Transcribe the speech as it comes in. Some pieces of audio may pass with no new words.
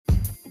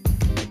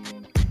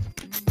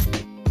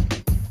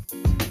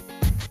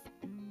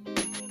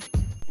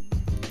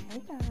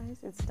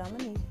it's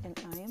Dominique,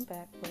 and I am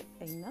back with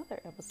another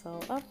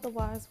episode of the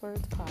Wise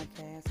Words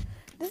Podcast.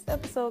 This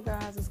episode,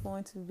 guys, is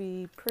going to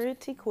be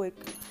pretty quick.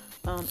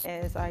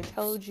 As I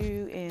told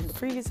you in the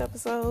previous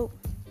episode,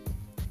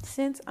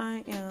 since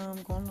I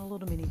am going on a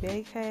little mini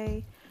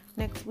vacay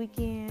next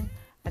weekend,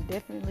 I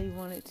definitely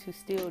wanted to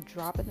still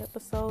drop an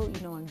episode,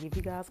 and give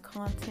you guys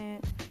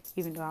content,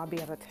 even though I'll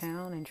be out of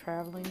town and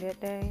traveling that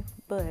day.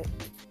 But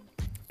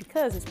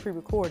because it's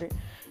pre-recorded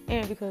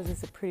and because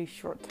it's a pretty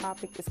short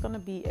topic, it's going to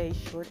be a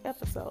short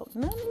episode.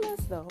 Nonetheless,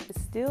 though,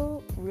 it's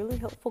still really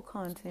helpful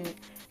content,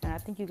 and I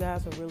think you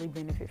guys will really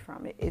benefit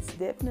from it. It's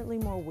definitely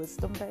more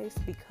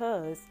wisdom-based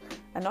because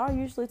I know I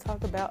usually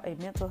talk about a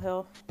mental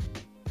health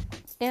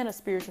and a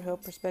spiritual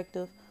health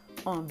perspective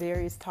on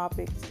various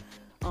topics.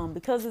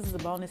 Because this is a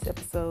bonus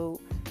episode,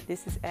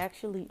 this is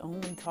actually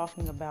only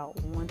talking about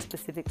one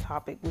specific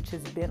topic, which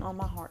has been on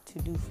my heart to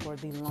do for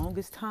the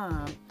longest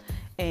time.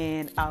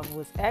 And I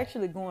was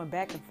actually going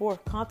back and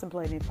forth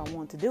contemplating if I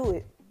want to do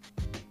it.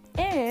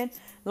 And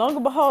long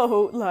and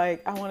behold, I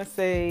want to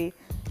say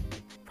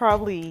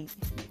probably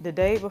the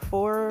day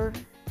before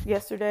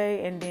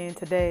yesterday and then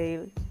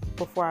today,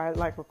 before I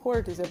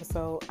recorded this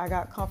episode, I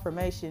got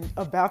confirmation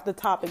about the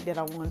topic that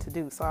I wanted to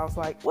do. So I was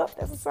like, well,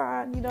 that's a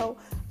sign,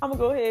 I'm gonna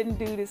go ahead and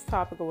do this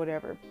topic or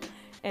whatever.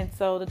 And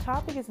so the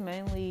topic is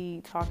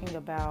mainly talking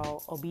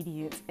about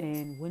obedience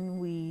and when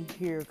we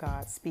hear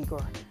God speak,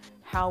 or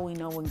how we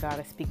know when God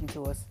is speaking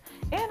to us.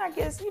 And I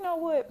guess,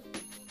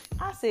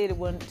 I said it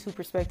wasn't two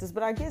perspectives,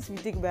 but I guess if you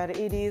think about it,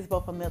 it is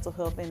both a mental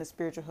health and a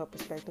spiritual health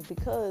perspective,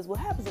 because what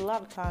happens a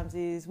lot of times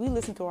is we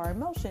listen to our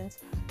emotions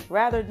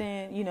rather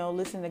than,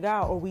 listen to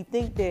God, or we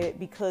think that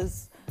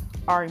because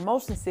our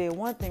emotions said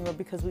one thing or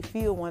because we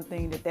feel one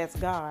thing that's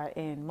God,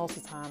 and most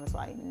of the time it's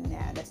like,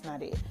 nah, that's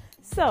not it.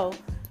 So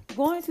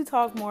going to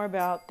talk more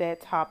about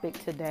that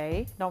topic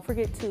today. Don't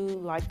forget to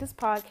like this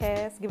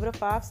podcast, give it a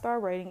 5-star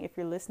rating if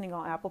you're listening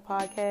on Apple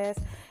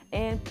Podcasts,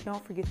 and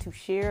don't forget to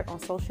share it on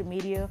social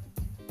media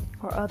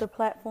or other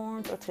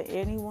platforms, or to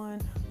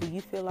anyone who you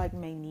feel like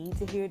may need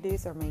to hear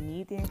this or may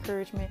need the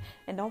encouragement.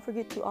 And don't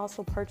forget to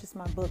also purchase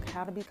my book,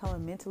 How to Become a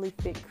Mentally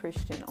Fit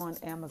Christian, on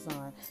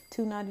Amazon.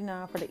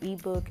 $2.99 for the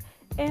ebook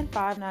and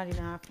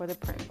 $5.99 for the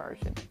print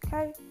version.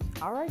 Okay?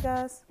 All right,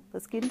 guys,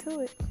 let's get into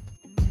it.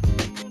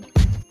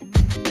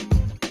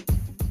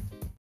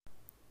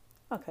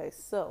 Okay,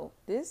 so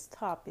this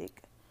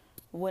topic,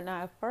 when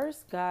I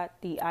first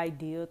got the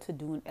idea to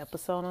do an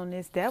episode on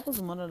this, that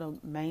was one of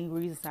the main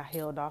reasons I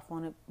held off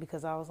on it,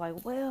 because I was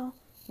like, well,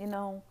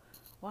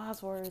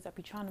 Wise Words, I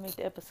be trying to make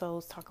the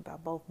episodes talk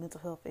about both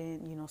mental health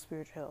and,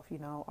 spiritual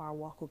health, our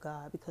walk with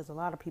God, because a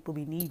lot of people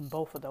be needing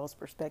both of those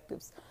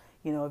perspectives.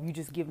 If you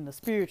just give them the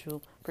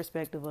spiritual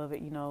perspective of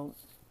it,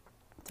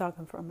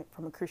 talking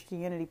from a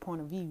Christianity point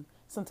of view,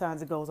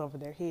 sometimes it goes over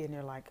their head and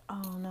they're like,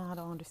 oh, no, I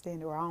don't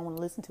understand it, or I don't want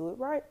to listen to it,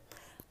 right?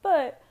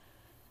 But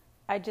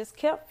I just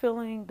kept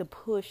feeling the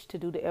push to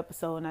do the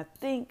episode, and I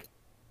think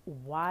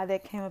why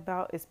that came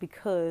about is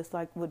because,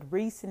 with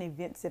recent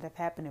events that have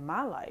happened in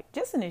my life,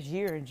 just in this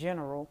year in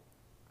general,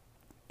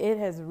 it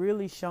has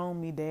really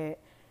shown me that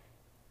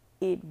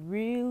it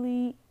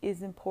really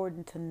is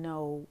important to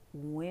know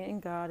when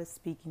God is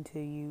speaking to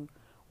you,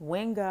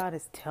 when God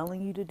is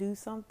telling you to do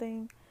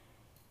something,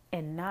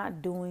 and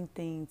not doing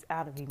things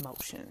out of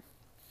emotion.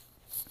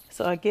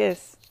 So I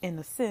guess, in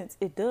a sense,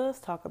 it does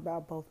talk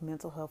about both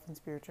mental health and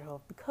spiritual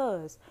health,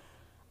 because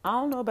I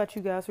don't know about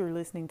you guys who are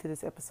listening to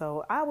this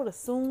episode. I would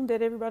assume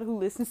that everybody who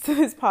listens to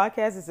this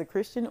podcast is a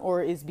Christian,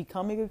 or is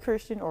becoming a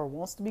Christian, or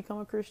wants to become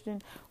a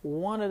Christian,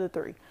 one of the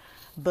three.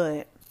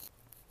 But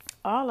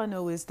all I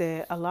know is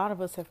that a lot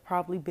of us have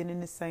probably been in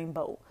the same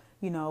boat,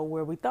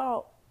 where we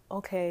thought,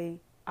 okay,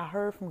 I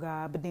heard from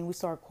God, but then we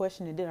start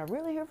questioning, did I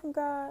really hear from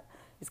God?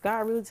 Is God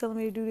really telling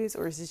me to do this?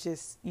 Or is this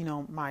just,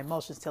 my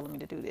emotions telling me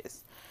to do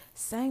this?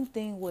 Same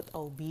thing with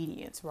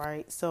obedience,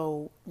 right?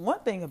 So one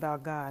thing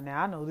about God,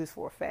 now I know this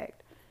for a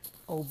fact,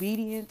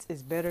 obedience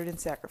is better than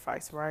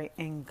sacrifice, right?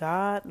 And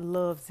God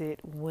loves it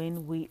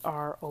when we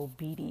are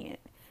obedient.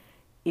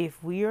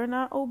 If we are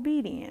not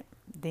obedient,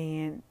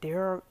 then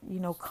there are,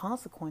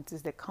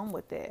 consequences that come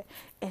with that.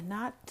 And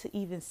not to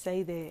even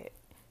say that,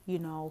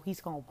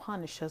 he's going to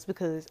punish us,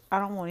 because I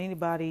don't want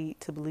anybody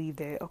to believe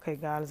that, okay,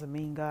 God is a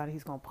mean God,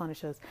 he's going to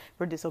punish us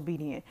for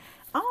disobedient.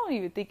 I don't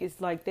even think it's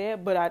like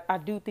that, but I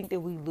do think that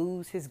we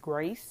lose his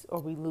grace,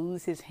 or we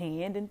lose his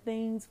hand in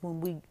things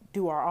when we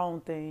do our own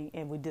thing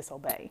and we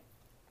disobey.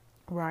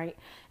 Right.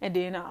 And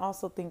then I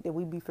also think that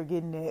we be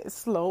forgetting that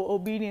slow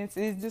obedience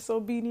is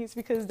disobedience,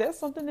 because that's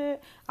something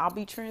that I'll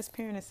be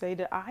transparent and say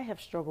that I have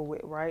struggled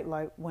with. Right.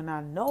 Like when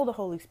I know the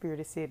Holy Spirit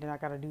has said that I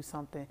got to do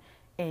something,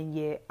 and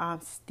yet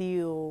I'm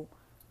still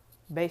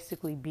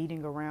basically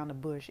beating around the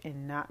bush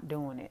and not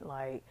doing it.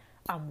 Like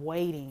I'm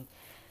waiting,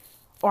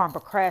 or I'm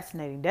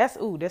procrastinating. That's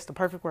the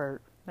perfect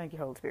word. Thank you,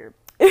 Holy Spirit.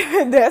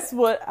 That's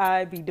what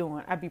I be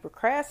doing. I be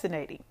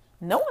procrastinating,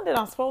 knowing that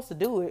I'm supposed to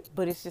do it,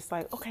 but it's just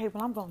like, okay,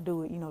 well, I'm going to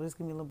do it. Just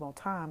give me a little more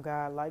time,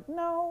 God. Like,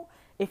 no,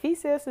 if he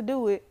says to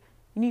do it,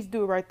 you need to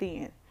do it right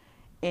then.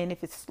 And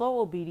if it's slow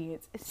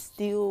obedience, it's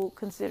still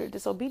considered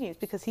disobedience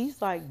because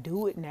he's like,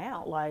 do it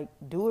now, like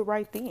do it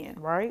right then,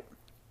 right?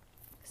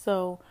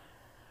 So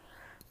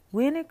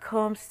when it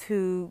comes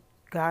to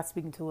God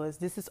speaking to us,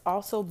 this has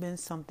also been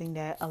something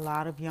that a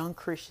lot of young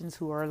Christians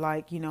who are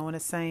like, in the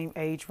same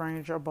age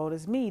range or boat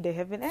as me, they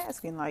have been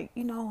asking, like,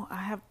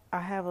 I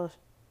have a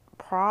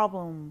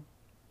problem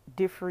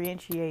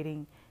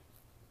differentiating,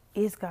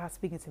 is God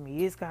speaking to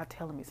me? Is God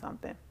telling me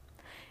something?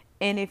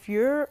 And if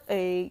you're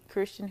a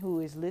Christian who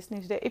is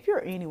listening to that, if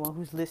you're anyone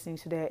who's listening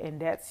to that and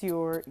that's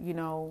your,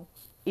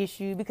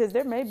 issue, because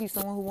there may be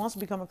someone who wants to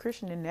become a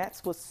Christian and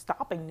that's what's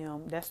stopping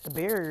them. That's the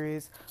barrier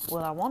is,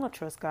 well, I want to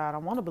trust God. I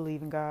want to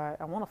believe in God.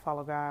 I want to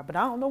follow God, but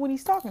I don't know when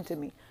he's talking to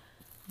me.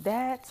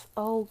 That's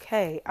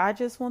okay. I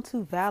just want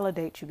to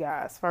validate you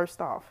guys. First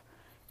off,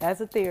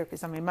 as a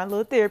therapist, I'm in my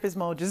little therapist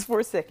mode just for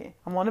a second.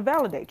 I want to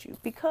validate you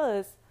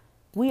because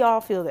we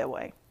all feel that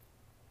way.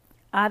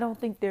 I don't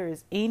think there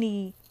is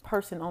any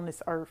person on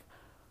this earth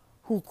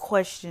who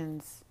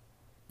questions,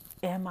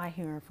 am I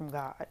hearing from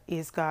God?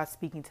 Is God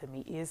speaking to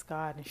me? Is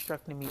God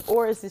instructing me?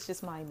 Or is this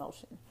just my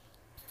emotion?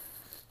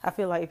 I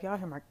feel like if y'all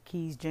hear my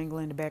keys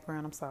jingling in the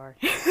background, I'm sorry.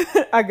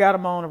 I got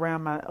them on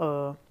around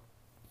my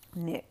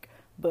neck.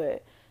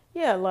 But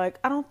yeah, like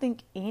I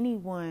think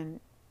everyone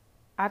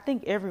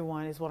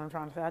is what I'm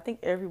trying to say. I think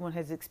everyone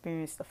has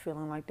experienced a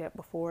feeling like that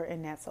before,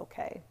 and that's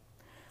okay.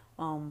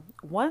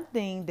 One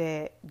thing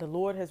that the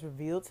Lord has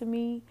revealed to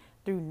me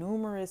through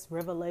numerous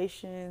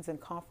revelations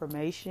and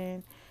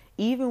confirmation,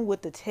 even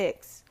with the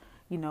text,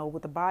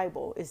 with the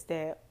Bible, is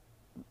that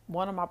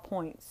one of my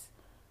points,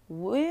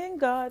 when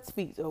God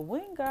speaks or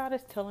when God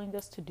is telling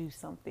us to do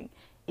something,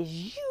 is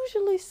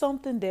usually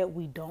something that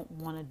we don't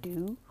want to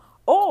do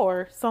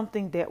or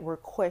something that we're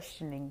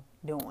questioning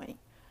doing.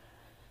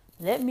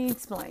 Let me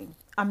explain.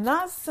 I'm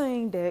not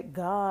saying that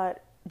God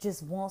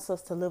just wants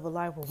us to live a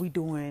life where we're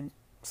doing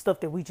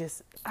stuff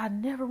that I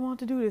never want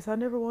to do this. I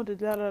never want to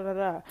da da da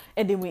da.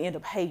 And then we end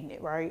up hating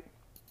it, right?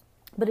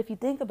 But if you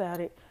think about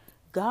it,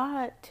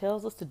 God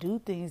tells us to do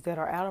things that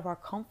are out of our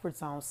comfort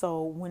zone.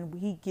 So when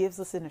he gives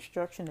us an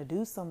instruction to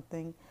do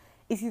something,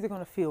 it's either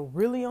going to feel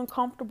really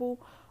uncomfortable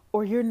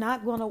or you're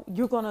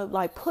going to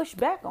like push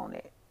back on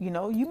it. You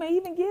may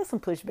even get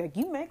some pushback.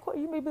 You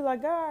may be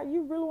like, God,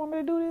 you really want me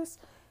to do this?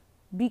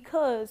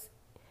 Because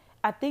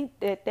I think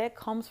that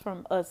comes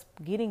from us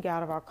getting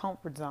out of our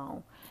comfort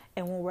zone.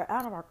 And when we're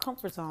out of our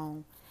comfort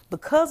zone,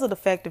 because of the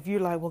fact if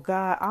you're like, well,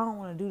 God, I don't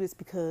want to do this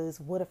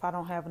because what if I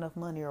don't have enough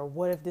money or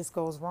what if this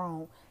goes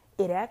wrong?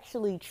 It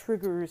actually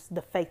triggers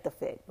the faith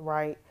effect,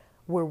 right?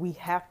 Where we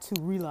have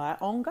to rely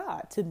on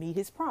God to meet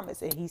his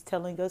promise. And he's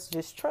telling us,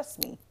 just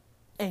trust me.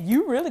 And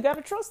you really got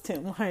to trust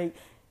him. Like,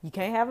 you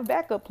can't have a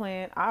backup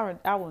plan.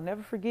 I will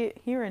never forget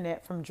hearing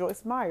that from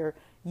Joyce Meyer.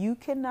 You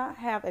cannot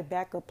have a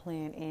backup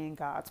plan in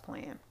God's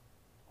plan.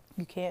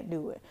 You can't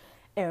do it.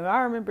 And I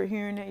remember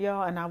hearing that,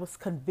 y'all, and I was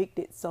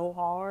convicted so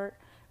hard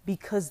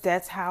because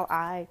that's how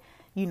I,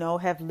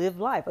 have lived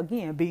life.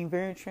 Again, being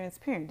very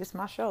transparent. This is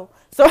my show,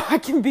 so I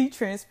can be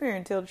transparent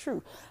and tell the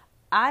truth.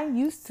 I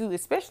used to,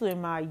 especially in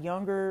my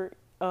younger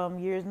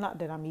years, not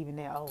that I'm even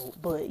that old,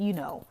 but y'all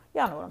know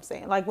what I'm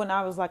saying. Like when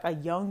I was like a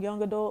young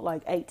adult,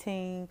 like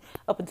 18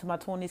 up into my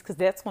 20s, because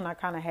that's when I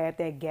kind of had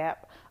that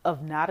gap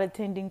of not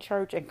attending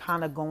church and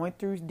kind of going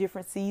through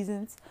different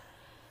seasons.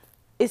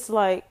 It's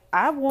like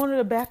I wanted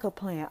a backup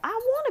plan. I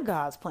wanted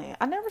God's plan.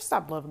 I never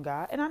stopped loving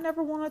God, and I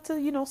never wanted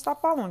to, stop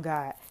following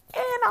God.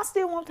 And I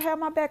still wanted to have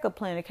my backup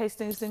plan in case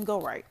things didn't go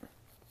right.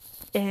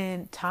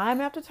 And time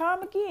after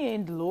time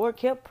again, the Lord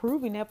kept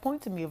proving that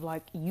point to me of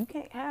like, you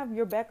can't have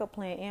your backup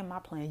plan and my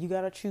plan. You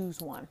got to choose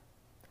one.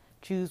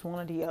 Choose one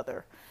or the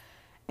other.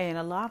 And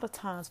a lot of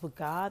times with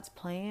God's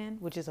plan,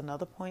 which is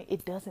another point,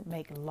 it doesn't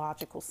make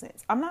logical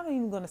sense. I'm not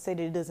even going to say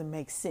that it doesn't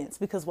make sense,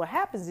 because what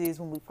happens is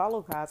when we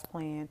follow God's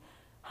plan,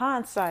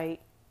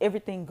 hindsight,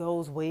 everything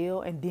goes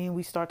well, and then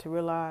we start to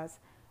realize,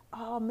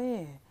 oh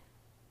man,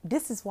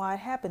 this is why it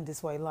happened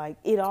this way. Like,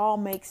 it all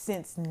makes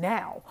sense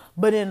now.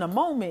 But in the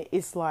moment,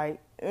 it's like,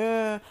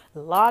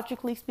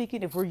 logically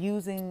speaking, if we're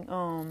using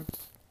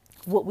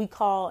what we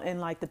call in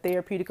like the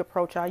therapeutic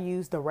approach I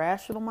use, the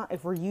rational mind,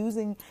 if we're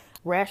using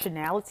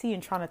rationality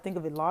and trying to think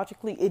of it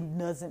logically, it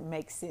doesn't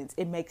make sense.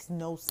 It makes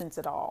no sense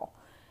at all.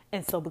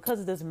 And so because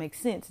it doesn't make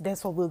sense,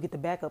 that's why we'll get the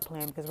backup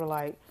plan, because we're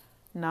like,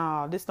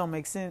 nah, this don't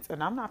make sense.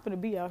 And I'm not going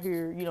to be out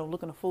here,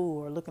 looking a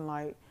fool or looking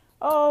like,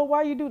 oh,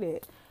 why you do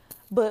that?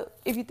 But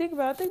if you think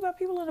about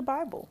people in the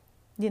Bible.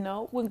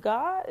 When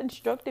God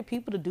instructed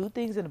people to do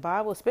things in the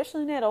Bible,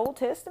 especially in that Old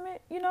Testament,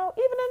 even in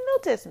the New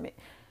Testament,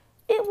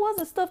 it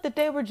wasn't stuff that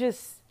they were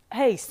just,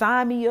 hey,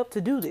 sign me up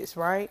to do this,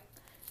 right?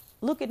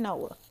 Look at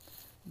Noah.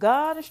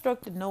 God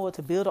instructed Noah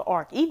to build an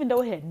ark, even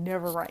though it had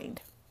never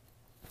rained.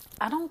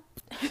 I'm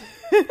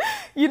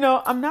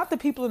not the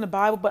people in the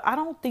Bible, but I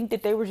don't think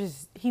that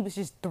he was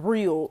just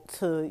thrilled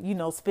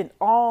to, spend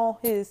all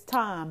his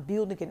time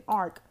building an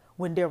ark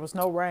when there was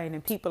no rain,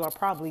 and people are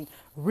probably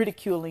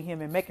ridiculing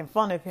him and making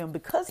fun of him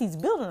because he's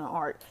building an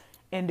ark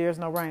and there's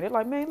no rain. They're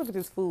like, man, look at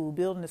this fool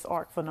building this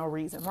ark for no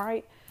reason,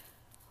 right?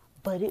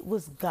 but it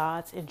was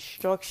God's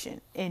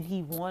instruction, and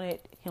he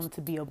wanted him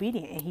to be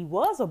obedient, and he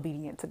was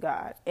obedient to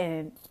God.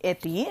 And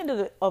at the end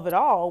of it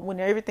all, when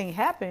everything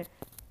happened,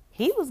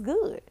 he was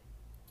good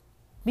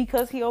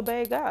because he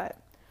obeyed God.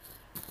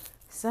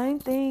 Same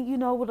thing,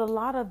 with a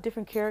lot of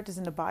different characters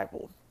in the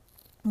Bible.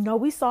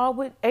 We saw it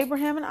with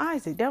Abraham and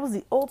Isaac. That was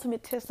the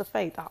ultimate test of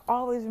faith. I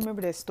always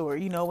remember that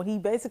story, when he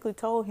basically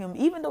told him,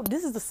 even though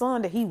this is the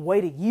son that he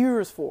waited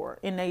years for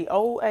in their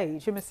old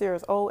age, him and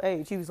Sarah's old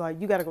age, he was like,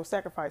 you got to go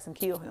sacrifice and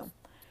kill him.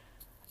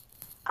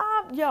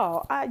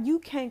 You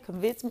can't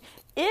convince me.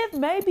 If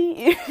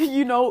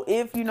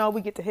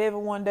we get to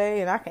heaven one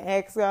day and I can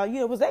ask God,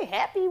 was they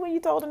happy when you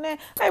told them that?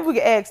 Maybe we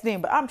could ask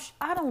them, but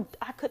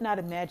I could not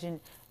imagine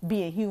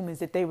being humans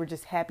that they were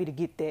just happy to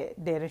get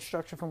that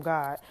instruction from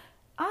God.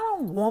 I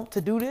don't want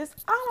to do this.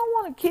 I don't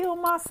want to kill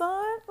my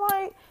son.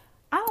 Like,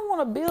 I don't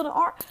want to build an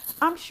ark.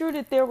 I'm sure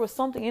that there was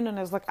something in them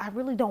that's like, I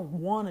really don't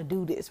want to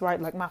do this,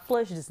 right? Like, my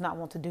flesh does not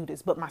want to do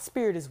this, but my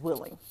spirit is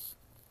willing.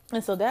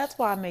 And so that's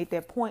why I made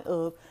that point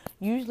of,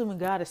 usually when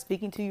God is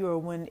speaking to you or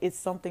when it's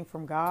something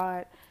from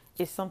God,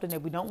 it's something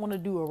that we don't want to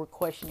do or we're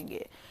questioning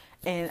it.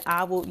 And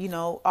I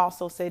will,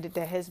 also say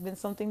that has been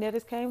something that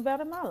has came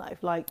about in my life.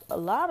 Like, a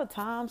lot of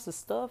times the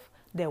stuff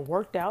that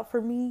worked out for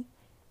me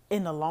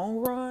in the long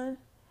run,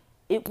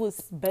 it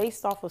was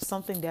based off of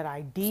something that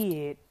I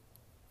did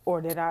or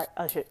that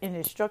an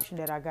instruction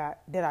that I got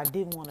that I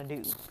didn't want to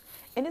do.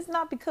 And it's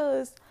not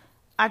because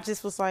I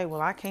just was like,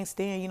 well, I can't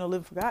stand,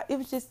 living for God. It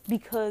was just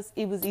because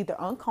it was either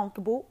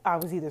uncomfortable, I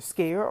was either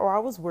scared or I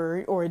was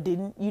worried, or it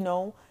didn't,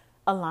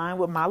 align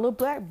with my little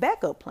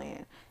backup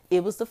plan.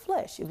 It was the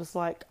flesh. It was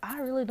like, I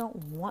really don't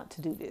want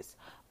to do this.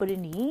 But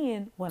in the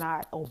end, when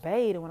I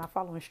obeyed and when I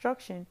followed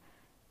instruction,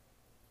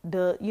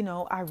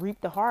 I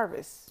reaped the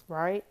harvest,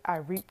 right? I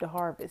reaped the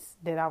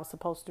harvest that I was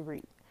supposed to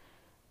reap.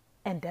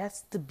 And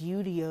that's the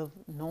beauty of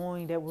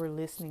knowing that we're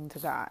listening to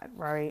God,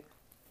 right?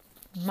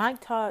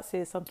 Mike Todd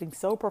said something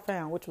so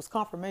profound, which was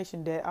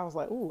confirmation that I was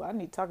like, ooh, I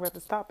need to talk about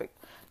this topic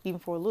even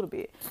for a little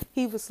bit.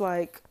 He was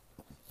like,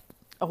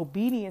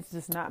 obedience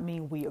does not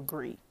mean we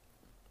agree.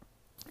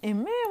 And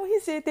man, when he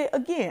said that,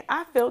 again,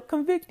 I felt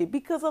convicted,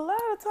 because a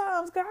lot of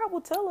times God will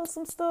tell us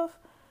some stuff,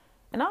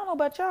 and I don't know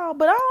about y'all,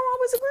 but I don't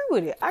always agree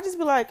with it. I just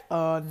be like,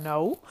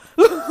 no.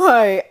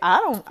 Like, I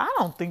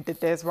don't think that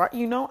that's right.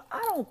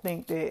 I don't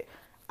think that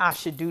I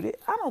should do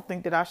that. I don't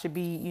think that I should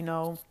be,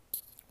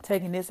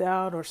 taking this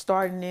out or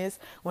starting this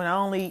when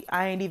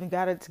I ain't even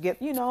got it to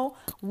get,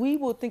 we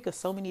will think of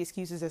so many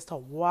excuses as to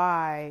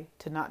why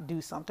to not do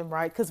something,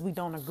 right? Because we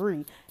don't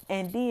agree.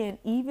 And then,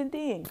 even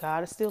then,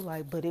 God is still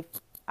like, but if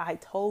I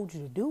told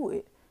you to do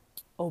it,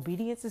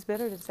 obedience is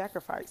better than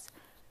sacrifice.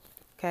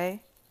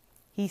 Okay?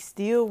 He's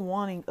still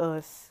wanting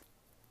us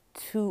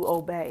to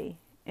obey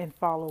and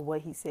follow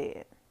what he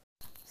said.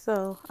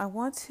 So I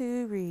want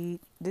to read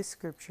this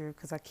scripture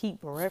because I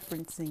keep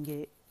referencing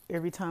it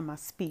every time I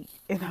speak,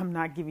 and I'm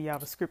not giving y'all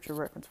the scripture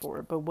reference for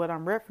it. But what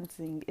I'm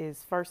referencing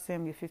is 1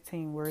 Samuel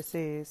 15, where it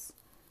says,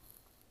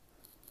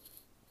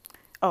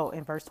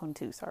 in verse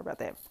 22, sorry about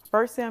that.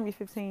 1 Samuel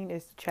 15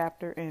 is the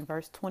chapter, in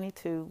verse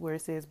 22, where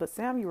it says, but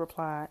Samuel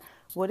replied,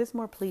 what is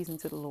more pleasing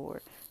to the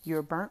Lord,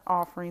 your burnt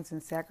offerings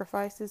and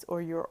sacrifices,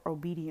 or your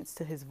obedience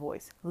to his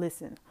voice?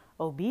 Listen,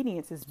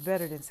 obedience is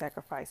better than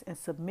sacrifice, and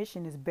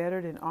submission is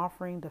better than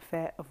offering the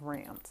fat of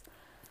rams.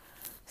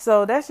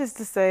 So that's just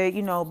to say,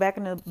 back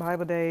in the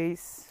Bible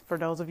days, for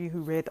those of you who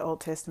read the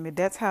Old Testament,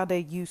 that's how they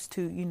used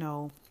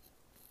to,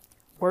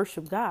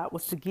 worship God,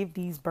 was to give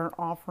these burnt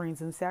offerings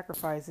and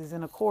sacrifices.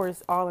 And of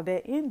course, all of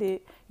that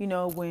ended,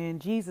 when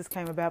Jesus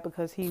came about,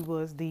 because he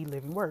was the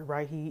living word,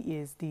 right? He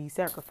is the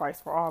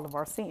sacrifice for all of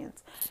our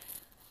sins.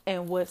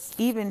 And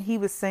he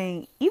was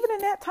saying, even in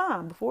that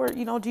time before,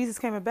 Jesus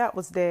came about,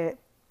 was that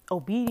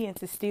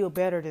obedience is still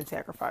better than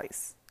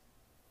sacrifice.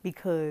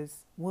 Because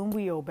when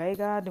we obey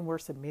God, then we're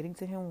submitting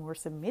to him. When we're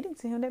submitting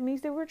to him, that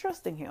means that we're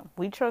trusting him.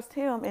 We trust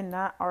him and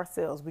not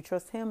ourselves. We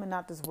trust him and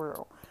not this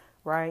world,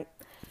 right?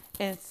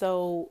 And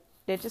so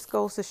that just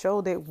goes to show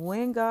that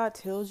when God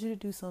tells you to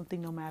do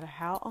something, no matter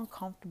how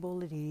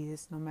uncomfortable it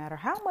is, no matter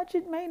how much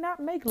it may not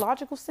make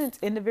logical sense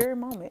in the very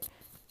moment,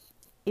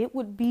 it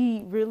would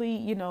be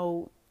really,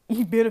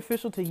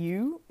 beneficial to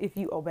you if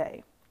you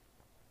obey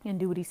and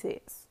do what he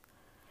says.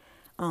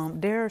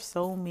 There are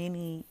so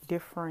many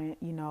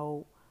different,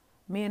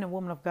 men and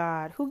women of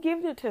God who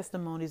give their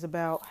testimonies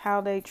about how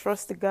they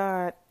trusted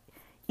God,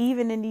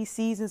 even in these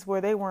seasons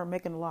where they weren't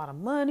making a lot of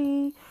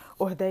money,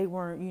 or they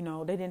weren't,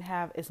 they didn't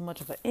have as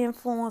much of an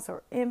influence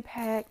or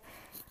impact.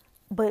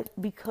 But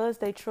because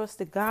they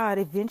trusted God,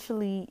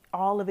 eventually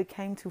all of it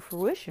came to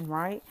fruition,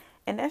 right?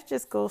 And that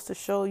just goes to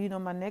show,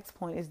 my next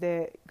point is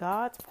that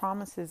God's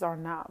promises are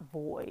not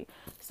void.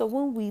 So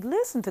when we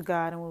listen to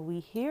God and when we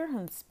hear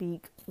him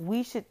speak,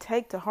 we should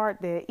take to heart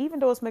that even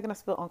though it's making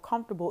us feel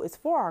uncomfortable, it's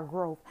for our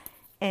growth.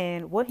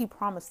 And what he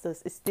promised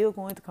us is still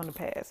going to come to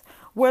pass,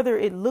 whether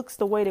it looks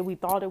the way that we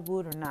thought it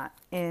would or not.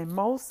 And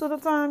most of the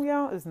time,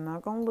 y'all, it's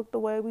not going to look the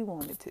way we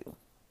want it to.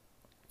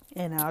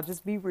 And I'll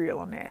just be real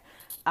on that.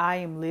 I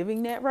am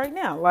living that right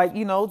now. Like,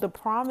 the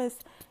promise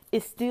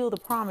it's still the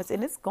promise,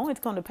 and it's going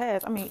to come to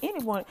pass. I mean,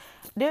 anyone,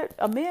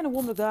 a man and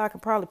woman of God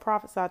could probably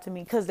prophesy to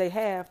me, because they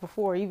have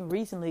before, even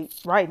recently,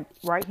 right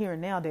here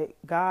and now, that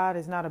God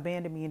has not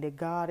abandoned me and that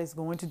God is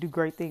going to do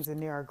great things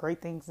and there are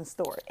great things in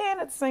store. And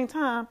at the same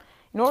time,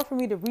 in order for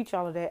me to reach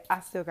all of that,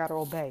 I still got to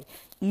obey,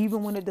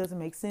 even when it doesn't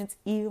make sense,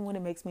 even when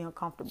it makes me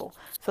uncomfortable.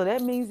 So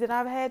that means that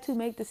I've had to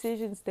make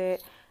decisions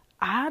that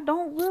I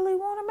don't really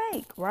want to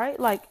make, right?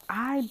 Like,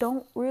 I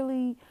don't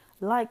really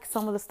like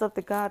some of the stuff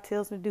that God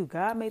tells me to do.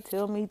 God may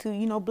tell me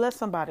to, bless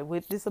somebody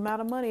with this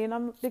amount of money. And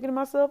I'm thinking to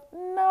myself,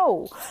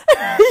 no,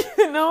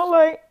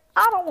 like,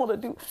 I don't want to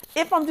do,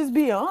 if I'm just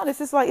being honest,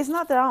 it's like, it's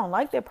not that I don't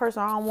like that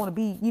person. I don't want to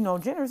be,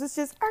 generous. It's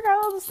just, I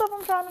got other stuff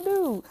I'm trying to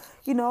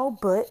do,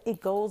 but it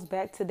goes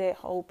back to that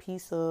whole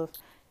piece of,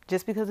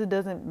 just because it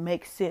doesn't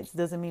make sense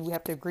doesn't mean we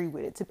have to agree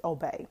with it to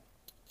obey.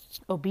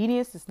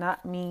 Obedience does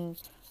not mean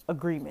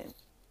agreement,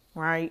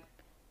 right?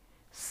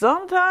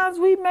 Sometimes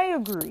we may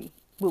agree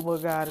with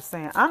what God is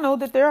saying. I know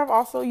that there have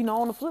also,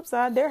 on the flip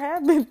side, there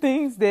have been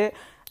things that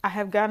I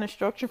have gotten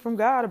instruction from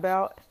God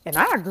about, and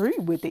I agree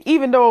with it,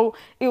 even though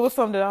it was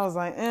something that I was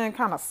like, it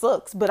kind of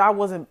sucks, but I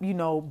wasn't,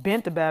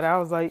 bent about it. I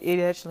was like, it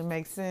actually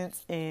makes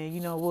sense, and you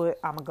know what?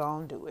 I'm going to go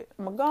and do it.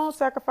 I'm going to go and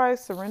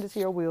sacrifice, surrender to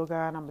your will,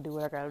 God, and I'm going to do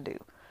what I got to do.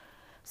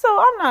 So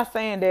I'm not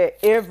saying that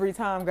every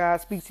time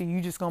God speaks to you,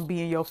 you're just going to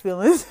be in your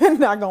feelings and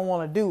not going to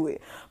want to do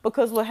it.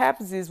 Because what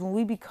happens is when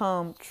we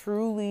become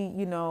truly,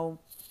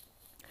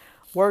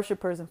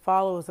 worshipers and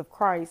followers of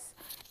Christ,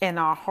 and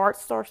our heart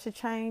starts to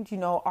change,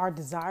 our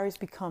desires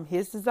become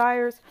his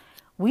desires.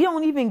 We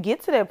don't even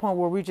get to that point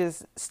where we're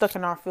just stuck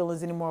in our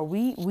feelings anymore.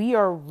 We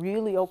are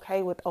really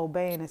okay with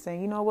obeying and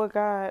saying, you know what,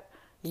 God,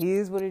 it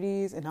is what it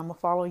is, and I'm going to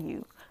follow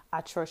you.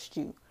 I trust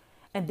you.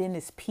 And then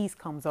this peace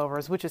comes over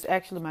us, which is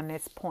actually my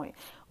next point.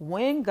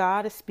 When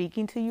God is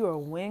speaking to you, or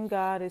when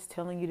God is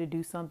telling you to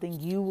do something,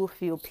 you will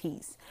feel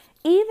peace,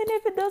 even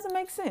if it doesn't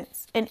make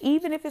sense. And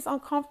even if it's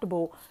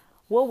uncomfortable,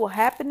 what will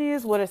happen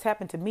is what has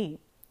happened to me.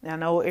 I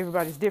know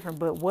everybody's different,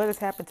 but what has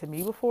happened to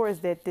me before is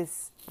that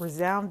this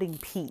resounding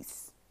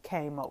peace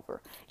came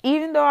over.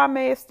 Even though I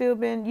may have still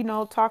been,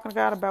 talking to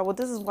God about, well,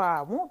 this is why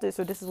I want this,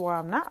 or this is why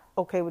I'm not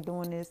okay with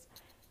doing this.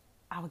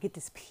 I would get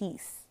this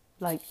peace.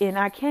 And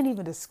I can't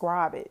even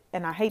describe it.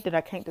 And I hate that I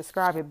can't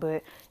describe it,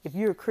 but if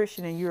you're a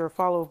Christian and you're a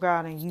follower of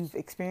God and you've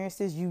experienced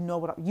this, you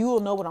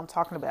will know what I'm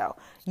talking about.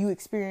 You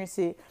experience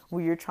it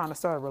when you're trying to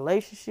start a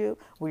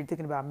relationship, when you're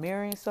thinking about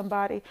marrying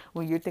somebody,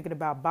 when you're thinking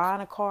about buying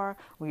a car,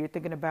 when you're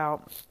thinking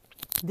about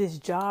this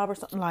job or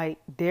something. Like,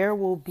 there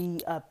will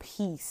be a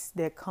peace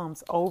that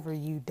comes over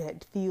you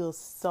that feels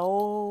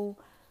so,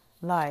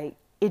 like,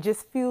 it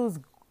just feels,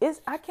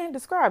 I can't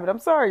describe it. I'm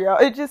sorry, y'all.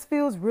 It just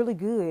feels really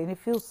good, and it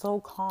feels so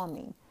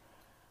calming.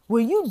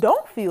 When you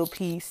don't feel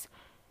peace,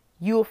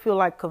 you'll feel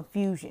like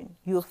confusion.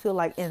 You'll feel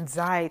like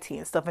anxiety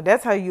and stuff. And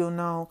that's how you'll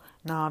know,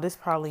 no, this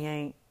probably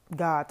ain't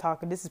God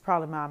talking. This is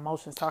probably my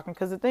emotions talking.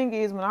 Because the thing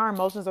is, when our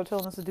emotions are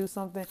telling us to do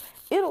something,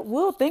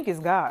 we'll think it's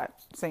God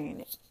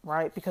saying it,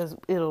 right? Because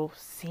it'll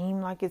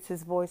seem like it's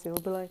his voice.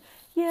 It'll be like,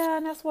 yeah,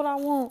 and that's what I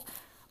want.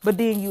 But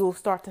then you'll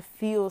start to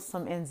feel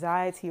some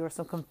anxiety or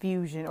some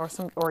confusion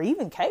or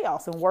even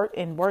chaos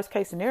in worst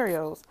case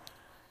scenarios.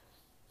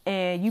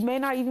 And you may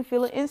not even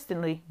feel it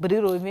instantly, but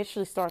it'll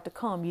eventually start to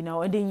come,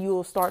 and then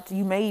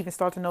you may even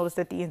start to notice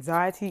that the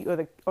anxiety or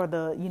the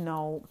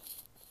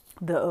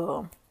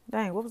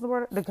what was the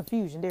word? The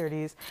confusion. There it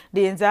is.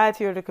 The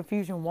anxiety or the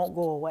confusion won't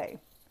go away.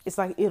 It's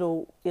like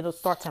it'll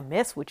start to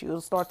mess with you.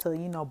 It'll start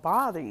to,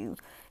 bother you.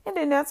 And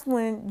then that's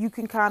when you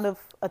can kind of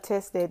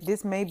attest that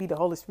this may be the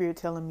Holy Spirit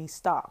telling me,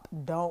 stop.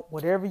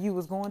 Whatever you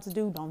was going to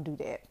do, don't do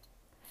that.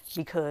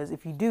 Because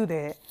if you do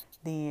that,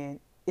 then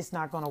it's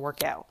not going to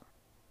work out.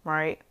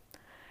 Right?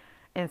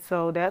 And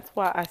so that's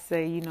why I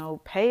say,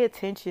 pay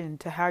attention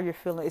to how you're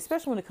feeling,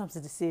 especially when it comes to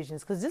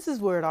decisions, because this is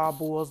where it all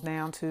boils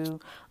down to.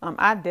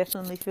 I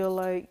definitely feel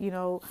like,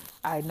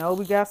 I know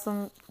we got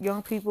some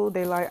young people.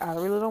 They like, I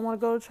really don't want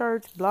to go to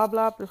church, blah,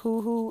 blah,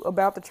 hoo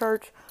about the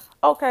church.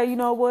 Okay, you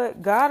know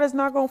what? God is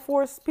not going to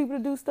force people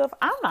to do stuff.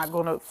 I'm not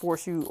going to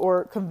force you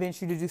or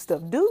convince you to do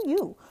stuff. Do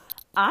you?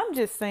 I'm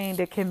just saying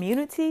that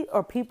community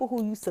or people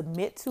who you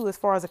submit to as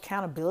far as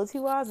accountability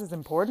wise is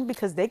important,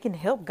 because they can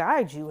help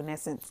guide you in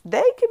essence.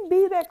 They can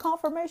be that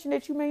confirmation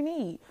that you may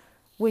need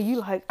when you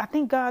like, I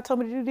think God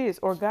told me to do this,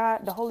 or I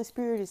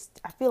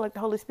feel like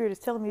the Holy Spirit is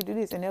telling me to do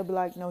this. And they'll be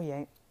like, no, you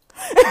ain't.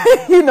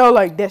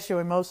 Like, that's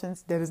your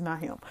emotions. That is not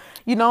him.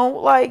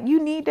 Like,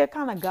 you need that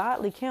kind of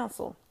godly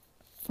counsel.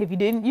 If you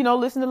didn't,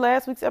 listen to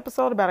last week's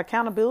episode about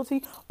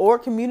accountability or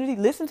community,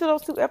 listen to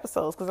those 2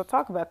 episodes, because I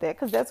talk about that,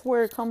 because that's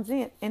where it comes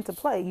into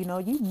play. You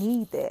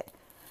need that,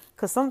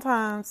 because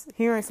sometimes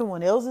hearing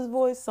someone else's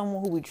voice,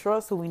 someone who we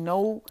trust, who we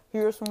know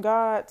hears from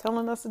God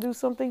telling us to do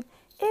something,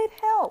 it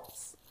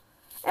helps.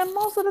 And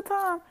most of the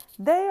time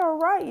they are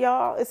right,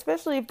 y'all,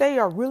 especially if they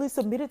are really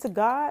submitted to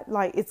God,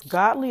 like it's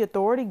godly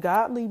authority,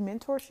 godly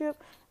mentorship.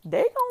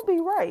 They gonna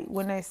be right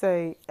when they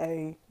say,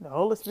 hey, the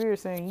Holy Spirit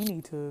saying you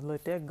need to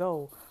let that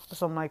go, or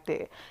something like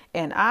that.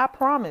 And I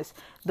promise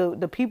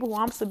the people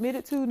who I'm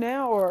submitted to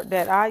now, or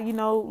that I,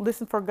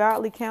 listen for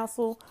godly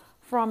counsel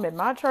from at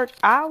my church,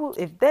 I will,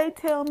 if they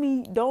tell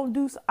me don't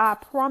do, I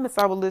promise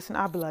I will listen.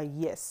 I'll be like,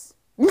 yes.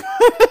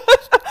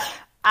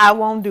 I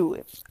won't do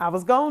it. I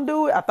was going to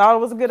do it. I thought it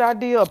was a good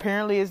idea.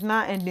 Apparently it's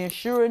not. And then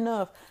sure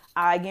enough,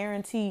 I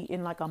guarantee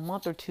in like a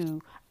month or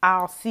two,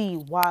 I'll see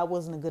why it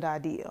wasn't a good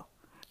idea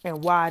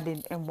and why I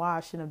didn't, and why I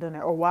shouldn't have done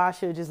that, or why I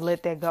should have just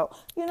let that go.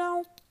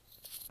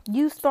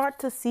 You start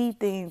to see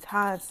things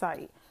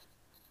hindsight.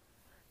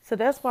 So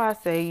that's why I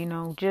say,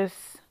 just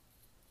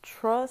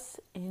trust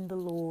in the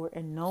Lord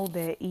and know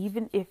that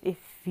even if it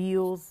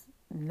feels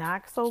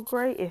not so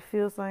great, it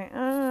feels like,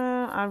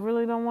 I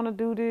really don't want to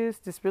do this.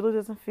 This really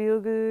doesn't feel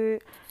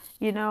good.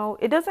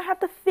 It doesn't have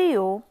to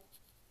feel,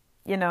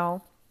 it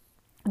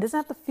doesn't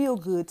have to feel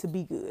good to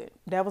be good.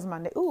 That was my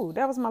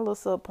little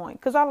sub point.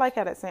 Because I like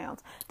how that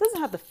sounds. It doesn't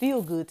have to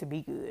feel good to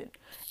be good.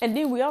 And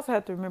then we also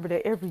have to remember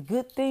that every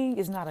good thing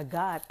is not a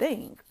God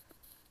thing.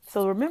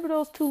 So remember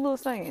those two little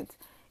sayings.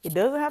 It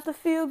doesn't have to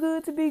feel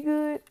good to be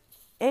good.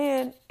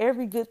 And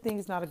every good thing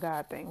is not a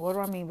God thing. What do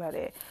I mean by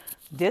that?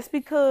 Just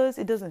because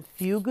it doesn't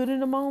feel good in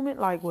the moment,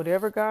 like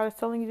whatever God is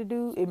telling you to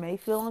do, it may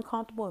feel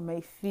uncomfortable. It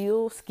may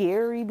feel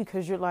scary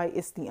because you're like,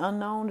 it's the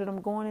unknown that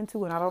I'm going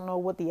into and I don't know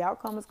what the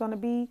outcome is going to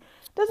be.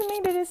 Doesn't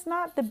mean that it's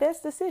not the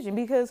best decision,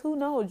 because who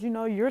knows,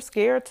 you're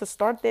scared to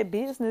start that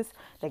business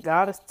that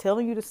God is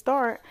telling you to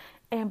start.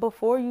 And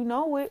before you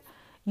know it,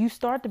 you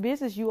start the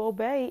business, you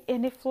obey,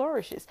 and it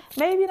flourishes.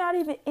 Maybe not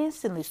even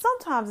instantly.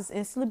 Sometimes it's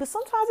instantly, but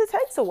sometimes it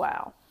takes a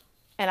while.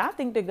 And I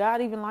think that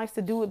God even likes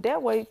to do it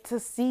that way to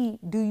see,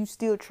 do you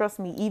still trust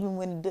me even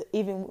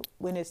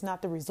when it's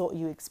not the result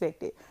you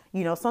expected?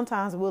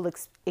 Sometimes we'll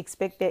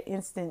expect that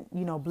instant,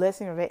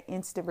 blessing or that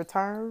instant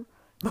return,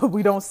 but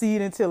we don't see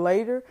it until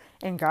later.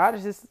 And God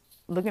is just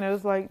looking at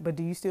us like, but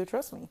do you still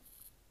trust me?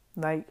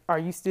 Like, are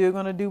you still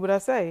going to do what I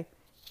say,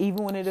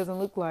 even when it doesn't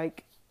look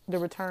like the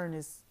return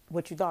is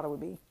what you thought it would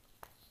be?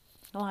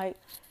 Like,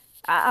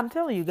 I'm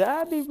telling you,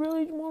 God be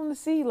really wanting to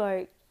see,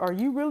 like, are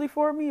you really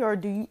for me, or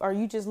are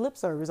you just lip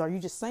service? Are you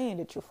just saying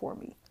that you're for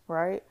me,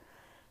 right?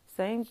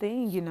 Same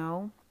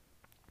thing,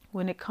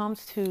 when it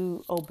comes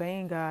to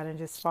obeying God and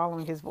just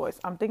following his voice.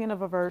 I'm thinking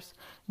of a verse,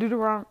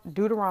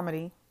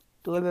 Deuteronomy.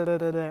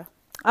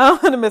 I'm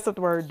going to mess up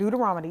the word.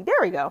 Deuteronomy. There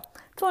we go.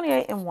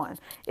 28:1.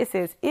 It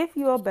says, if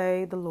you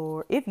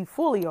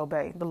fully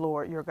obey the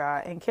Lord your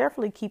God and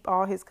carefully keep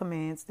all his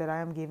commands that I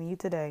am giving you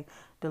today,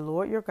 the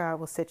Lord your God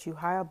will set you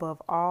high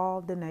above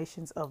all the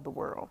nations of the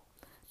world.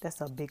 That's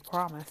a big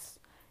promise.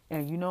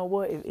 And you know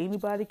what? If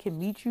anybody can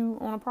meet you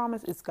on a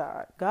promise, it's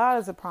God. God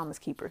is a promise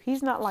keeper.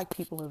 He's not like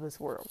people in this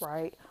world,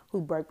 right? Who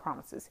break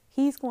promises.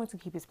 He's going to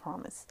keep his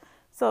promise.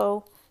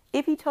 So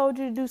if he told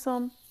you to do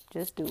something,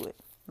 just do it.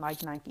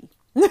 Like Nike.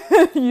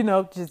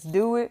 Just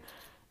do it.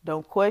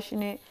 Don't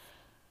question it.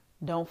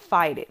 Don't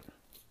fight it.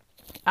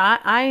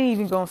 I ain't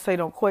even going to say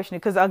don't question it,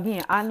 because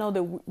again, I know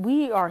that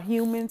we are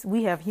humans.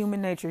 We have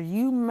human nature.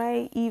 You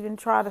may even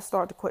try to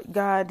start to question,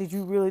 God, did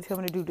you really tell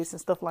me to do this, and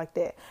stuff like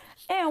that.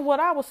 And what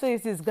I will say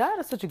is this: God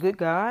is such a good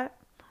God.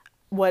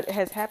 What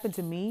has happened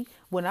to me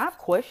when I've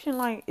questioned,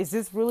 like, is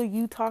this really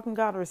you talking,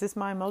 God, or is this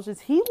my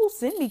emotions? He will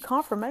send me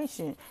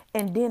confirmation,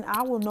 and then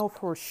I will know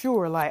for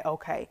sure, like,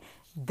 okay,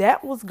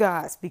 that was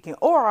God speaking.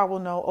 Or I will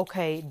know,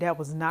 okay, that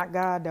was not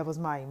God, that was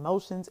my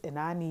emotions, and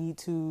I need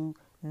to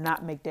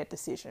not make that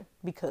decision,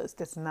 because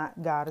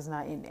God is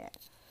not in that.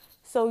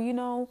 So,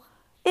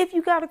 if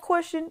you got a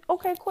question,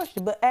 okay,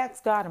 question, but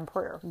ask God in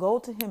prayer. Go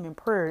to him in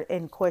prayer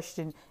and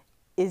question,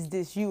 is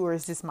this you, or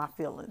is this my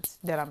feelings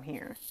that I'm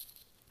hearing?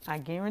 I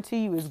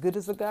guarantee you, as good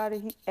as a God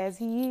as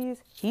he is,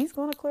 he's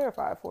going to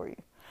clarify it for you.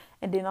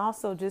 And then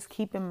also just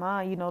keep in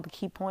mind, the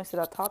key points that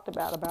I talked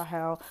about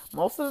how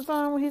most of the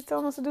time when he's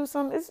telling us to do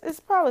something, it's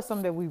probably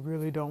something that we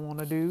really don't want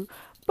to do,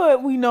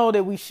 but we know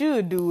that we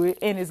should do it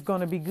and it's going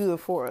to be good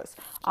for us.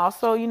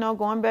 Also,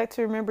 going back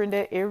to remembering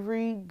that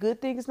every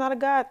good thing is not a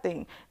God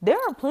thing. There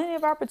are plenty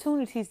of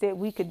opportunities that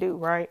we could do,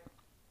 right?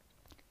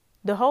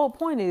 The whole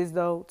point is,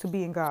 though, to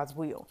be in God's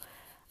will.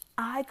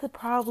 I could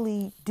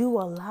probably do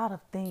a lot of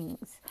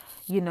things,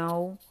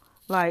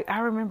 Like, I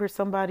remember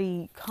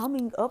somebody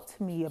coming up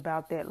to me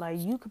about that. Like,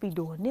 you could be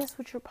doing this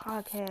with your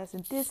podcast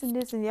and this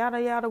and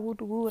yada, yada, woo,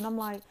 woo. And I'm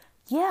like,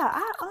 yeah,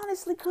 I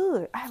honestly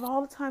could. I have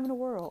all the time in the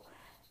world.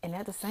 And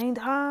at the same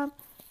time,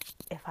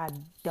 if I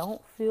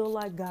don't feel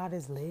like God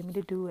has led me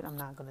to do it, I'm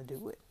not going to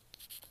do it.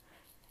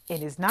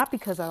 And it's not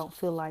because I don't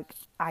feel like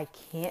I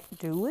can't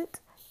do it.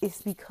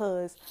 It's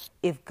because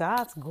if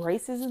God's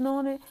grace isn't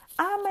on it,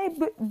 I may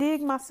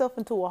dig myself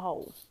into a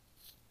hole.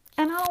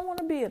 And I don't want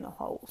to be in a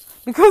hole,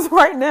 because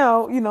right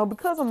now,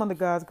 because I'm under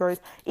God's grace,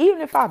 even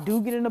if I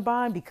do get in a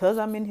bind, because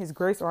I'm in his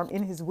grace or I'm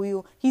in his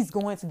will, he's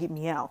going to get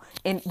me out.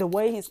 And the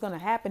way it's going to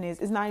happen is,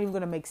 it's not even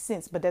going to make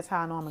sense, but that's how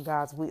I know I'm in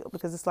God's will,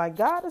 because it's like,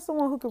 God is the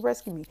one who can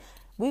rescue me.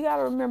 We got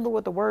to remember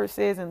what the word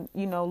says in,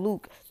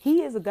 Luke.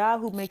 He is a God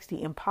who makes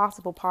the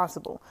impossible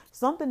possible.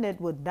 Something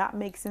that would not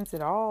make sense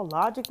at all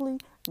logically,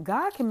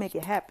 God can make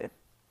it happen.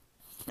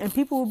 And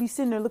people will be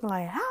sitting there looking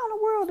like, how in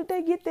the world world did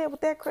they get that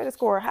with that credit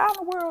score? How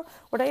in the world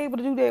were they able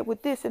to do that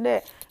with this and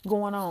that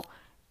going on?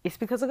 It's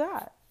because of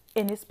God.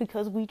 And it's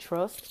because we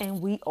trust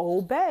and we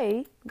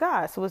obey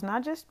God. So it's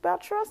not just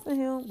about trusting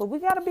him, but we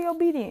got to be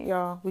obedient,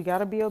 y'all. We got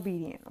to be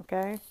obedient,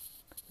 okay?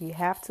 We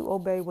have to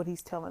obey what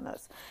he's telling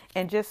us.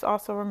 And just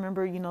also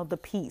remember, the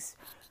peace.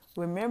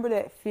 Remember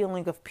that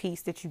feeling of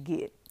peace that you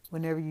get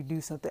whenever you do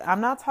something.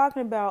 I'm not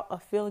talking about a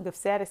feeling of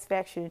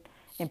satisfaction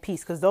and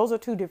peace, because those are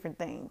two different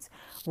things.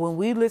 When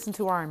we listen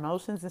to our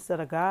emotions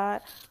instead of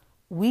God,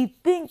 we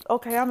think,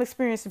 okay, I'm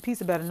experiencing peace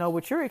about it. No,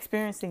 what you're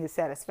experiencing is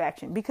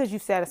satisfaction because you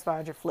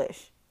satisfied your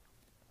flesh.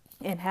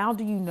 And how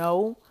do you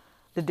know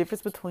the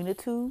difference between the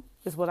two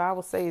is what I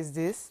will say is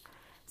this.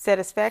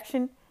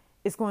 Satisfaction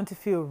is going to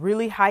feel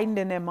really heightened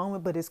in that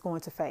moment, but it's going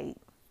to fade.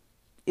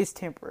 It's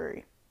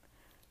temporary.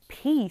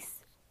 Peace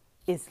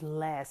is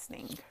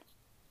lasting.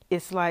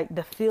 It's like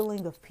the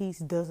feeling of peace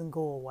doesn't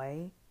go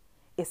away.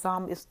 It's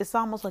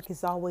almost like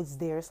it's always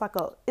there.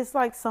 It's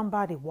like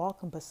somebody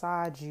walking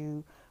beside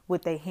you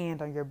with their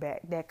hand on your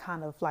back. That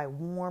kind of like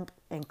warmth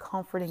and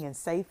comforting and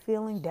safe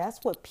feeling.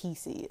 That's what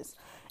peace is.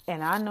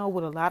 And I know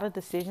with a lot of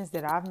decisions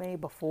that I've made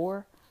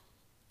before,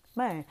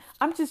 man,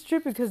 I'm just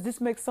tripping because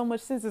this makes so much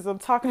sense as I'm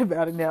talking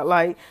about it now.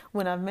 Like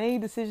when I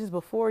made decisions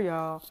before,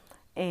 y'all,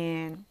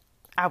 and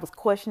I was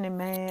questioning,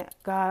 man,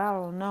 God, I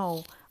don't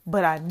know.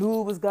 But I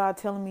knew it was God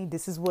telling me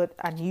this is what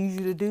I need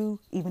you to do,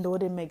 even though it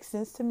didn't make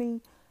sense to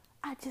me.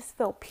 I just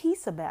felt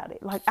peace about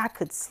it. Like I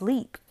could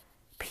sleep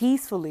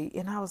peacefully.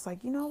 And I was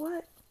like, you know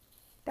what?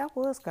 That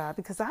was God,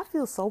 because I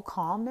feel so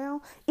calm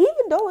now,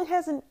 even though it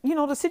hasn't,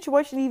 the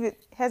situation even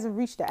hasn't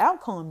reached the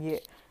outcome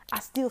yet. I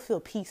still feel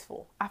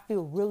peaceful. I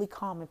feel really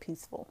calm and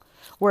peaceful.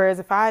 Whereas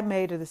if I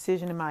made a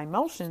decision in my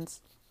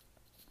emotions,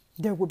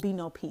 there would be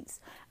no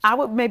peace. I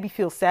would maybe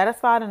feel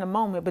satisfied in a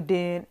moment, but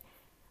then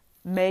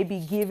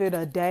maybe give it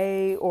a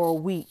day or a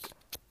week,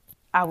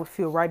 I would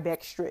feel right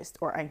back stressed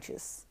or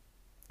anxious.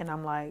 And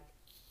I'm like,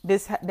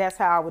 that's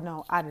how I would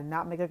know I did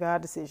not make a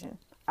God decision.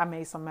 I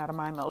made something out of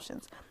my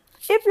emotions.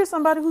 If you're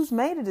somebody who's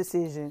made a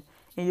decision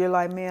and you're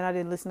like, man, I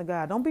didn't listen to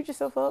God, don't beat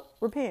yourself up.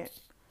 Repent.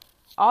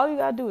 All you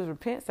got to do is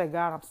repent. Say,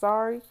 God, I'm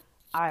sorry.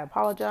 I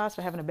apologize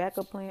for having a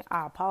backup plan.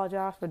 I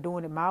apologize for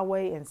doing it my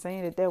way and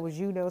saying that was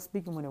you that was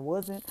speaking when it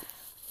wasn't.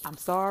 I'm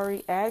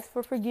sorry. Ask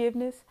for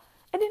forgiveness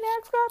and then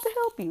ask God to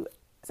help you.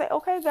 Say,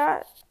 okay,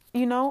 God,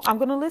 I'm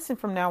going to listen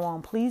from now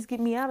on. Please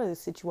get me out of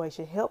this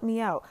situation. Help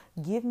me out.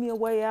 Give me a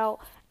way out.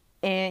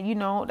 And,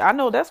 I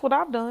know that's what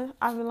I've done.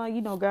 I've been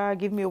like, God,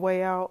 give me a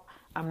way out.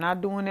 I'm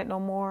not doing that no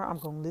more. I'm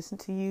going to listen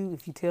to you.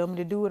 If you tell me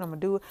to do it, I'm going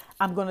to do it.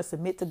 I'm going to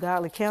submit to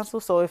godly counsel.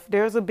 So if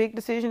there's a big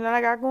decision that I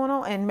got going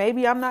on and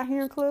maybe I'm not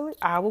hearing clearly,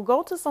 I will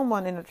go to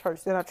someone in the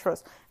church that I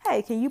trust.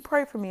 Hey, can you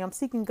pray for me? I'm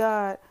seeking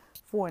God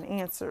for an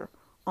answer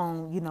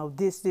on,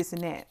 this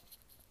and that.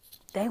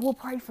 They will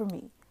pray for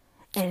me.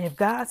 And if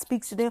God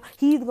speaks to them,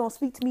 he either going to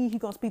speak to me, he's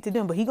going to speak to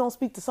them, but he's going to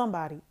speak to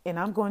somebody and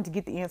I'm going to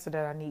get the answer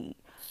that I need.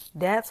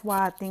 That's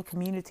why I think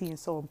community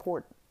is so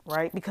important.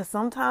 Right? Because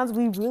sometimes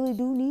we really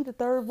do need a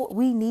third voice.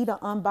 We need an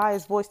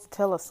unbiased voice to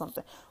tell us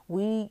something.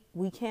 We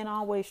can't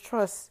always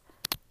trust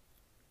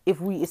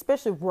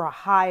especially if we're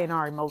high in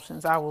our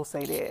emotions. I will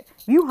say that.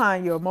 If you high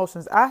in your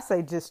emotions, I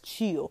say just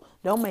chill.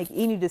 Don't make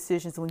any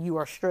decisions when you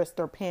are stressed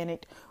or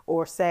panicked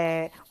or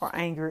sad or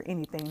angry or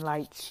anything.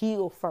 Like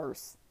chill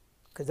first.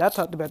 Because I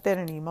talked about that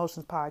in the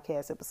emotions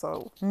podcast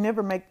episode.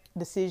 Never make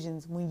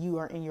decisions when you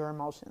are in your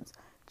emotions.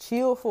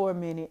 Chill for a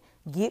minute,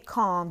 get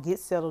calm, get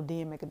settled,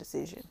 then make a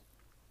decision.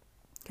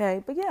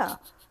 Okay, but yeah,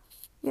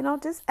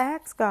 just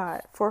ask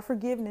God for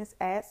forgiveness.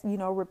 Ask,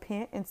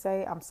 repent and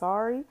say, I'm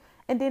sorry.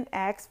 And then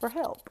ask for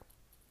help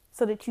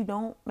so that you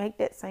don't make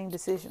that same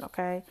decision,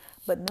 okay?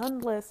 But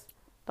nonetheless,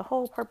 the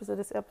whole purpose of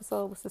this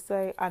episode was to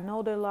say, I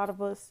know that a lot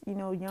of us,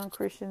 young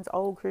Christians,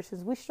 old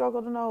Christians, we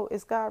struggle to know,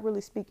 is God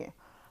really speaking?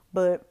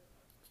 But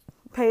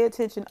pay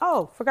attention.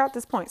 Oh, forgot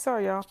this point.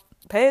 Sorry, y'all.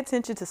 Pay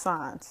attention to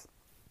signs.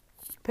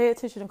 Pay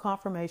attention to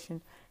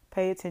confirmation.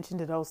 Pay attention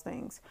to those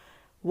things.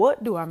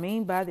 What do I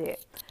mean by that?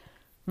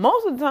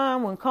 Most of the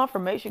time when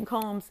confirmation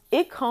comes,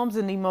 it comes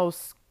in the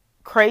most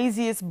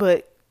craziest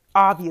but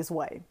obvious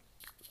way.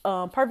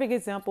 Perfect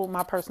example,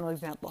 my personal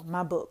example,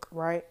 my book,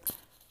 right?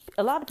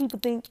 A lot of people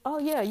think, oh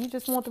yeah, you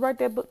just want to write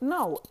that book.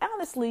 No,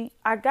 honestly,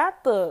 I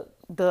got the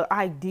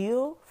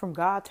ideal from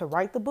God to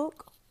write the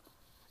book.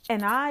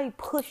 And I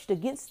pushed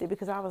against it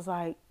because I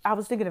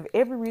was thinking of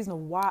every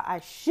reason why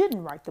I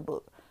shouldn't write the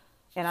book.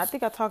 And I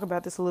think I talk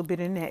about this a little bit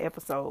in that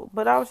episode.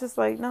 But I was just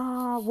like,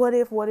 no, what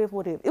if?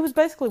 It was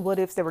basically what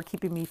ifs that were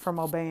keeping me from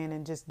obeying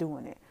and just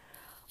doing it.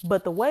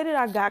 But the way that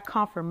I got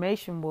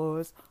confirmation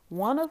was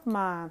one of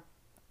my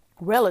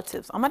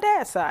relatives, on my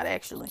dad's side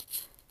actually,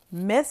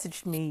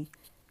 messaged me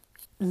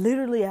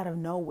literally out of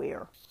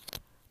nowhere.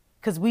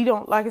 Because we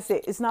don't, like I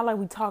said, it's not like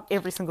we talk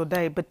every single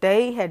day. But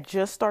they had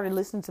just started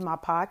listening to my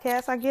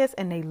podcast, I guess.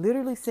 And they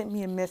literally sent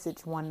me a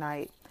message one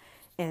night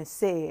and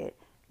said,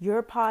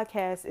 your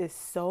podcast is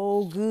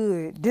so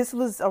good. This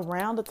was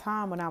around the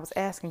time when I was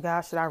asking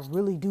God, should I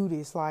really do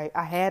this? Like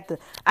I had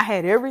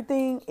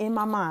everything in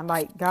my mind.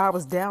 Like God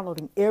was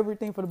downloading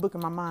everything for the book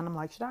in my mind. I'm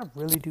like, should I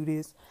really do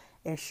this?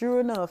 And sure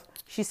enough,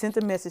 she sent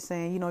a message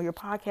saying, your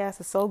podcast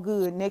is so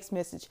good. Next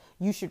message,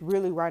 you should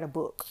really write a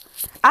book.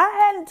 I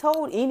hadn't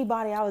told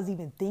anybody I was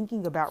even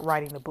thinking about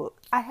writing a book.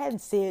 I hadn't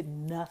said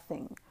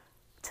nothing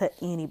to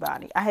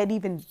anybody. I hadn't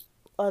even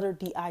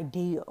uttered the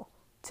idea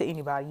to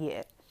anybody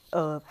yet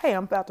of, hey,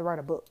 I'm about to write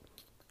a book,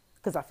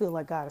 because I feel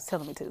like God is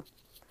telling me to.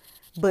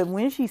 But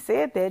when she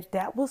said that,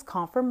 that was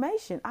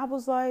confirmation. I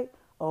was like,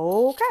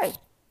 okay,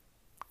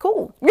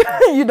 cool.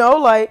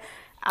 Like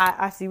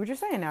I see what you're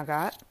saying now,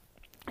 God.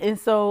 And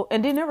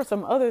then there were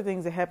some other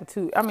things that happened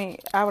too. I mean,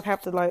 I would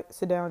have to like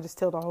sit down and just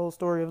tell the whole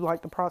story of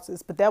like the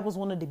process, but that was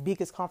one of the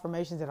biggest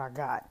confirmations that I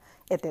got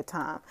at that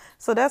time.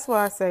 So that's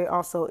why I say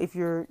also, if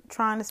you're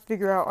trying to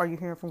figure out, are you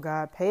hearing from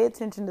God, pay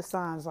attention to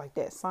signs like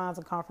that, signs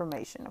of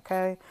confirmation.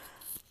 Okay.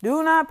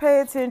 Do not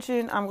pay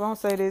attention. I'm going to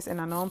say this, and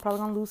I know I'm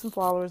probably going to lose some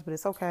followers, but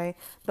it's okay.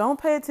 Don't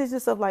pay attention to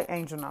stuff like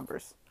angel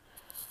numbers.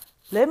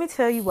 Let me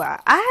tell you why.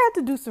 I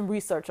had to do some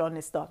research on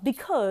this stuff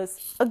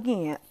because,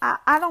 again,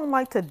 I don't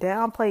like to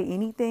downplay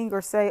anything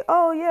or say,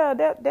 oh, yeah,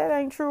 that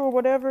ain't true or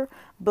whatever.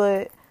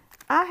 But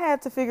I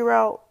had to figure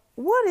out,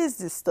 what is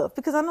this stuff?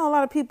 Because I know a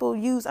lot of people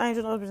use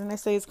angel numbers and they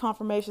say it's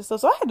confirmation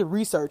stuff. So I had to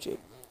research it.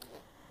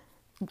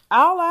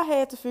 All I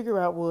had to figure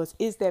out was,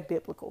 is that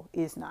biblical?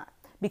 It's not.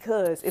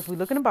 Because if we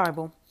look in the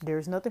Bible,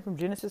 there's nothing from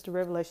Genesis to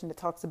Revelation that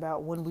talks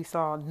about when we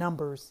saw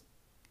numbers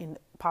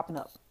popping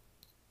up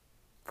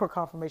for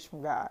confirmation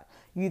from God.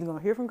 You're either going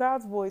to hear from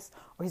God's voice,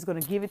 or he's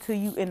going to give it to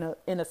you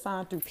in a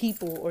sign through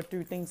people or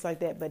through things like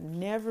that. But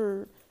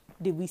never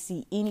did we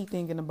see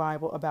anything in the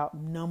Bible about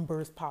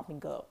numbers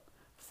popping up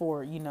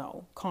for,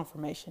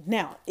 confirmation.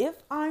 Now, if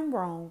I'm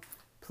wrong,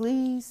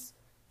 please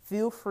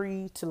feel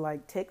free to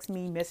like text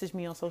me, message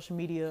me on social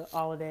media,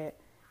 all of that.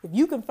 If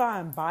you can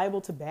find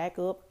Bible to back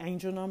up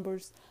angel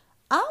numbers,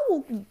 I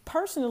will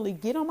personally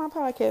get on my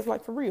podcast,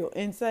 like for real,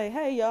 and say,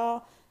 hey,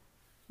 y'all,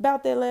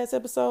 about that last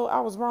episode, I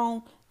was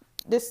wrong.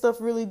 This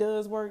stuff really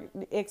does work,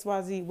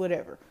 XYZ,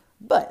 whatever.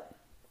 But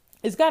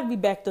it's got to be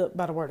backed up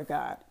by the word of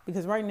God.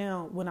 Because right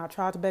now, when I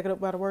tried to back it up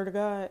by the word of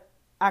God,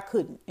 I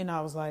couldn't. And I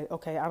was like,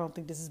 okay, I don't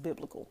think this is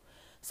biblical.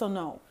 So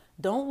no,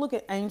 don't look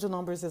at angel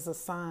numbers as a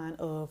sign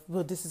of,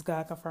 well, this is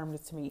God confirming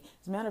it to me.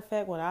 As a matter of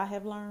fact, what I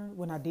have learned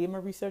when I did my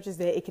research is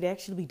that it could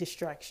actually be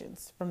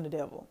distractions from the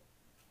devil.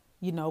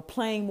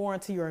 Playing more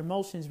into your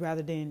emotions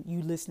rather than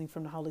you listening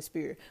from the Holy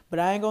Spirit. But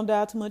I ain't going to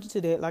dive too much into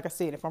that. Like I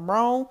said, if I'm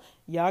wrong,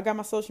 y'all got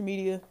my social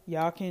media.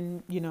 Y'all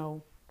can,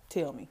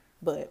 tell me.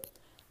 But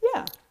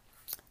yeah,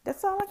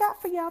 that's all I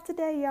got for y'all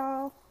today,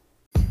 y'all.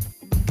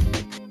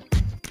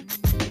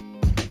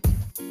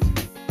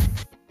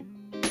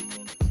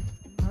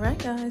 All right,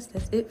 guys,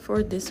 that's it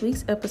for this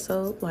week's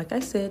episode. Like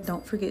I said,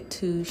 don't forget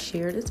to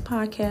share this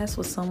podcast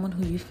with someone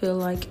who you feel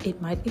like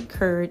it might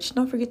encourage.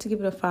 Don't forget to give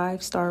it a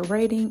 5-star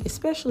rating,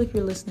 especially if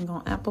you're listening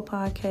on Apple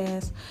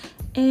Podcasts.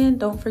 And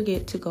don't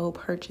forget to go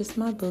purchase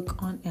my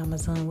book on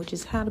Amazon, which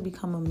is How to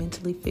Become a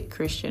Mentally Fit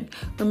Christian.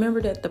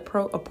 Remember that a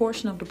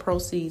portion of the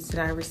proceeds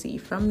that I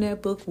receive from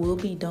that book will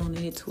be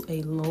donated to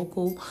a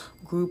local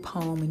group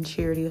home and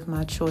charity of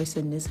my choice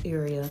in this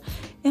area.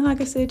 And like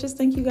I said, just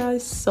thank you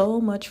guys so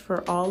much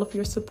for all of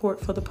your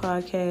support for the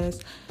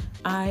podcast.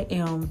 I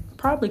am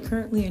probably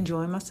currently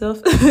enjoying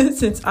myself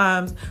since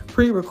I'm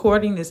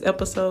pre-recording this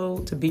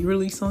episode to be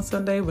released on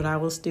Sunday, but I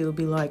will still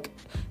be like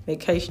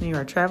vacationing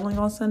or traveling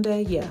on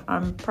Sunday. Yeah,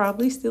 I'm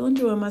probably still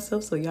enjoying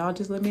myself. So y'all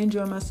just let me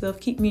enjoy myself.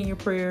 Keep me in your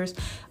prayers.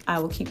 I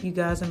will keep you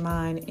guys in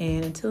mind.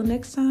 And until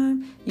next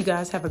time, you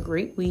guys have a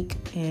great week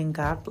and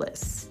God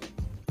bless.